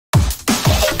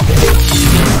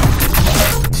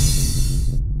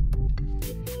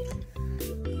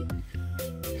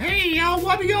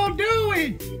what are y'all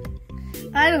doing?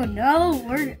 I don't know.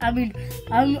 I don't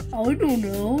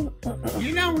know.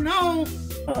 You don't know.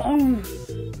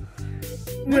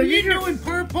 What are you doing,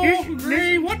 Purple,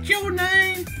 Gray? What's your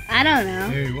name? I don't know.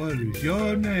 Hey, what is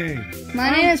your name?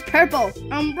 My name is Purple.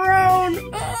 I'm brown.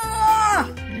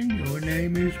 And your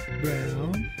name is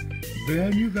Brown.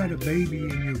 Brown, you got a baby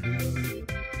in your belly.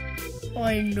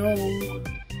 I know.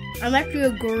 I'm actually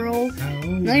a girl. How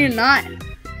old? No, you're not.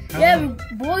 How,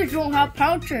 Boys don't have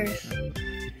pouches.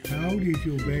 how old is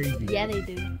your baby? Yeah, they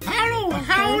do.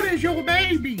 How old is your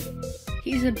baby?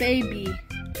 He's a baby.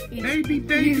 Baby.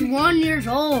 He's 1 year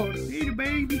old. Little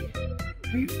baby.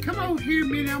 Hey, come over here a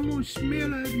minute. I'm going to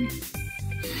smell of you.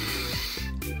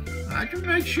 I just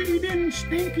make sure you didn't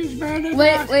stink as bad as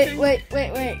I stink.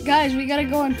 Wait. Guys, we gotta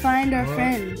go and find our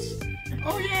friends.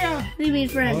 Oh, yeah. What do you mean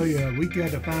friends? Oh, yeah. We got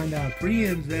to find our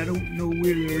friends. I don't know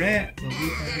where they're at, but we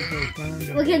got to go find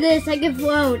them. Look at this, I can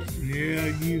float. Yeah,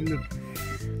 you look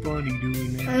funny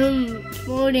doing that. I'm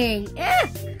floating.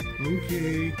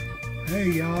 Okay. Hey,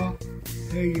 y'all.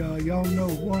 Y'all know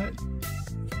what?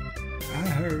 I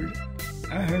heard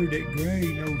that Gray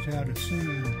knows how to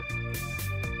sing.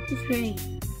 It's great.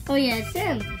 Oh yeah, it's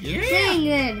him. Yeah. Sing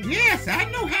then. Yes, I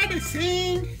know how to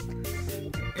sing.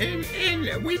 And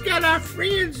we got our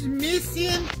friends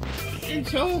missing. And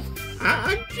so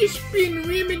I've just been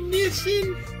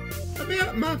reminiscing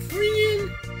about my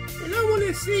friend. And I want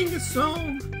to sing a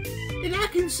song. And I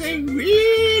can sing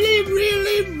really,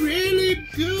 really, really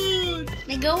good.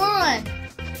 Then go on.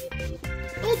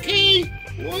 Okay,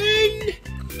 1,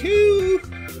 2,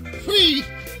 3.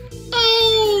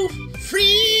 Oh, friends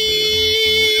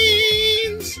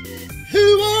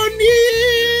who are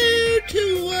near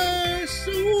to us,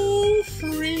 oh,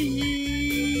 friends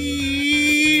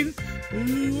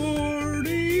who are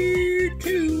near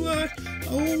to us,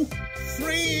 oh,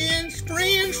 friends.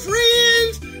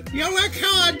 Y'all like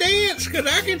how I dance? Because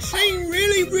I can sing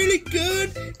really, really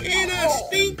good and I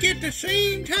stink at the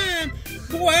same time.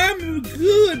 Boy, I'm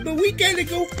good, but we gotta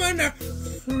go find our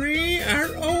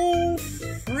old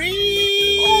friends.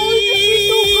 Oh,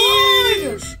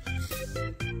 you're so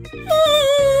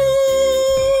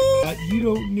good. You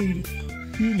don't need.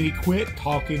 You need to quit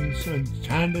talking and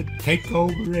trying to take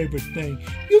over everything.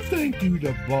 You think you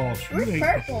the boss? We're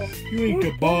Purple. You ain't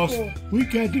the boss. We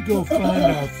got to go find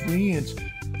our friends.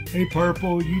 Hey,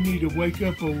 Purple, you need to wake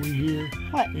up over here.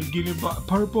 What? And get it.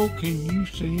 Purple, can you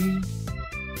sing?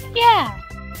 Yeah.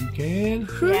 You can?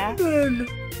 Yeah.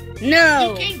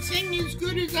 No. You can't sing as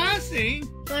good as I sing.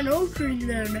 I know sing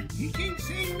then. You can't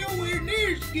sing nowhere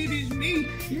near as good as me.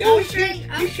 I'll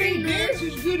sing dance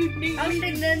as good as me. I'll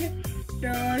sing then.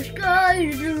 The sky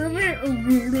is the limit.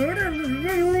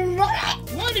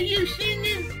 What are you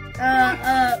singing?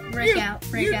 Break out.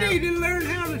 You need to learn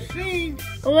how to sing.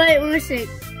 Wait, let me sing.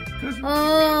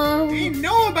 Oh. Ain't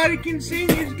nobody can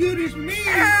sing as good as me.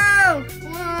 Oh,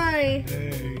 why?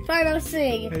 Hey. Fine, I'll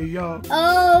sing. Hey, y'all.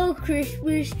 Oh,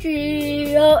 Christmas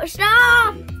tree. Oh,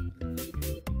 stop!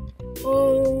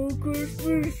 Oh,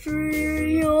 Christmas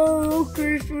tree. Oh,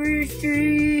 Christmas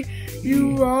tree.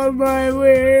 You are my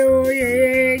will.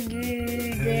 Hey,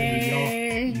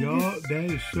 y'all, that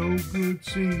is so good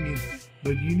singing.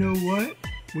 But you know what?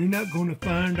 We're not going to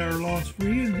find our lost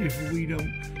friends if we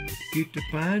don't get to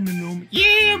finding them.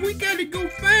 Yeah, we got to go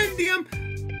find them.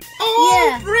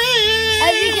 Oh,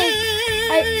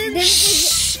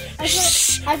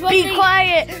 I be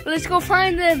quiet. Let's go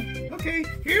find them. Okay,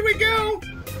 here we go.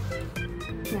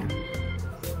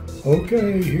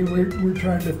 Okay, here we're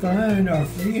trying to find our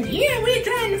friend. Yeah, we're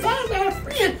trying to find our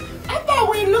friend. I thought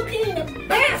we were looking in the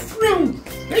bathroom.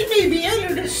 They may be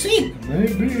under the sink.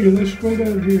 Maybe. Let's go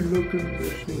down here and look under the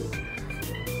sink.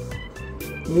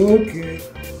 Okay.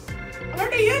 Are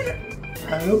they under?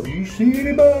 You see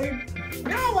anybody?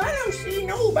 No, I don't see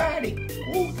nobody.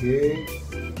 Okay.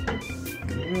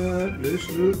 All right, let's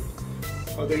look.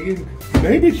 Are they in?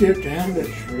 Maybe they're down the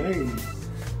train.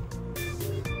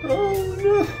 Oh,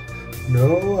 no. No,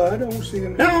 I don't see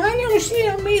them. No, I don't see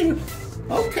them either.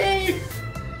 Okay.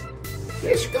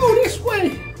 Let's go this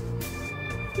way.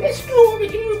 Let's go over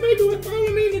here. Maybe we'll find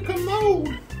them in the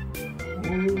commode.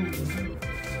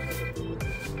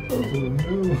 Oh,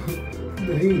 no.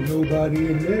 There ain't nobody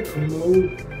in that commode.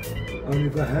 Are they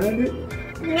behind it?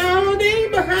 No, they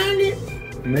ain't behind it.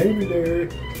 Maybe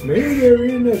they're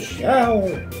in the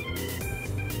shower.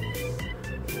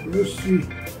 Let's see.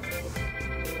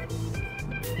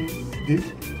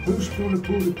 Who's going to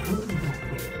pull the curtain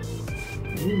open?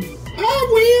 I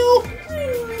will.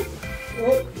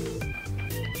 What?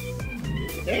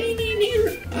 They ain't in here.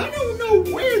 I don't know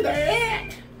where they're at.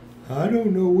 I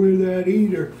don't know where they're at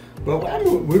either. But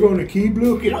we're going to keep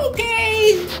looking.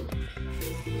 Okay.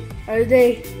 Are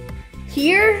they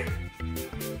here?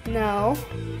 No.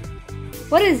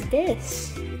 What is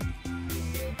this?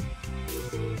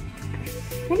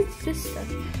 What is this stuff?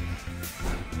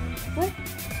 What?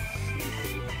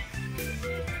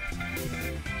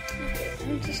 Okay,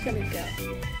 I'm just gonna go.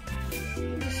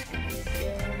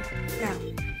 Now.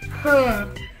 Huh.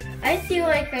 I feel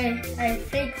like I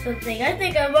think something. I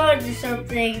think I'm onto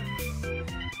something.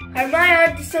 Am I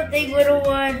onto something, little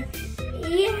one?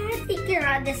 Yeah, I think you're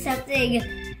onto something.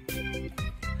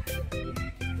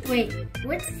 Wait,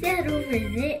 what's that over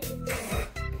there?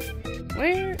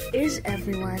 Where is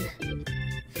everyone?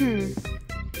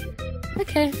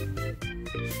 Okay.